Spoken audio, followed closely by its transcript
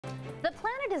The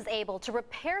planet is able to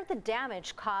repair the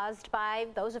damage caused by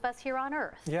those of us here on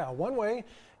Earth. Yeah, one way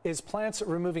is plants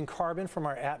removing carbon from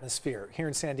our atmosphere. Here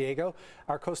in San Diego,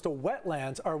 our coastal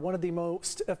wetlands are one of the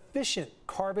most efficient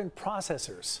carbon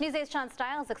processors. News 8's Sean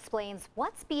Stiles explains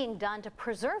what's being done to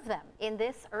preserve them in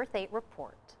this Earth 8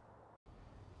 report.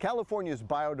 California's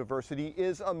biodiversity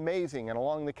is amazing, and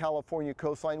along the California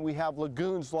coastline we have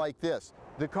lagoons like this.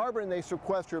 The carbon they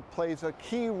sequester plays a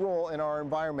key role in our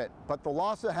environment, but the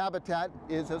loss of habitat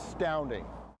is astounding.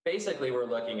 Basically, we're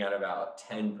looking at about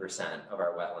 10% of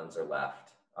our wetlands are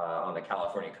left on the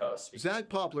California coast. Zach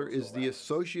Poplar is the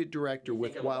Associate Director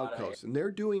with Wild Coast, and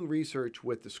they're doing research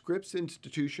with the Scripps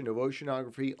Institution of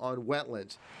Oceanography on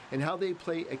wetlands and how they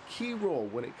play a key role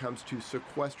when it comes to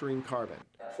sequestering carbon.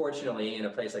 Fortunately, in a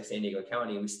place like San Diego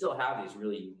County, we still have these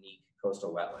really unique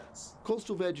coastal wetlands.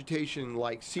 Coastal vegetation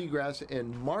like seagrass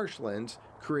and marshlands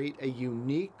create a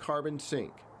unique carbon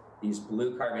sink. These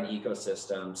blue carbon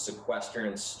ecosystems sequester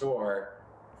and store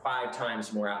 5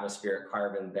 times more atmospheric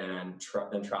carbon than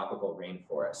tropical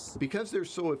rainforests. Because they're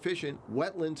so efficient,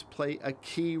 wetlands play a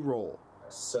key role.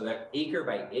 So that acre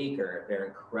by acre, they're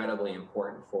incredibly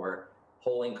important for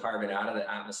pulling carbon out of the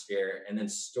atmosphere and then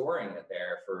storing it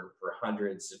there for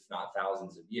hundreds, if not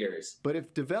thousands of years. But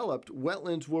if developed,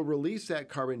 wetlands will release that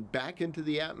carbon back into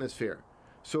the atmosphere.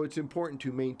 So it's important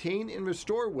to maintain and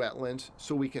restore wetlands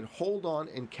so we can hold on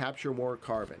and capture more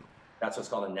carbon. That's what's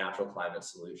called a natural climate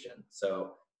solution.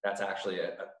 So that's actually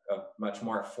a much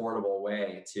more affordable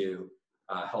way to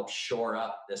help shore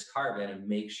up this carbon and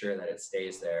make sure that it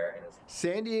stays there.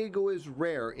 San Diego is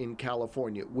rare in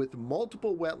California, with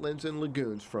multiple wetlands and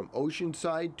lagoons from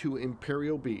Oceanside to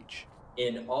Imperial Beach.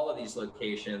 In all of these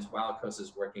locations, Wild Coast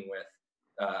is working with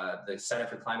the Center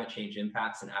for Climate Change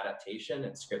Impacts and Adaptation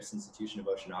at Scripps Institution of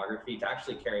Oceanography to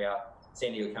actually carry out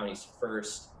San Diego County's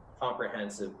first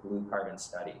comprehensive blue carbon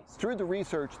studies. Through the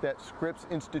research that Scripps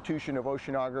Institution of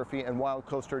Oceanography and Wild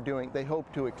Coast are doing, they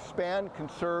hope to expand,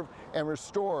 conserve, and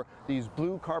restore these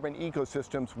blue carbon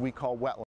ecosystems we call wetlands.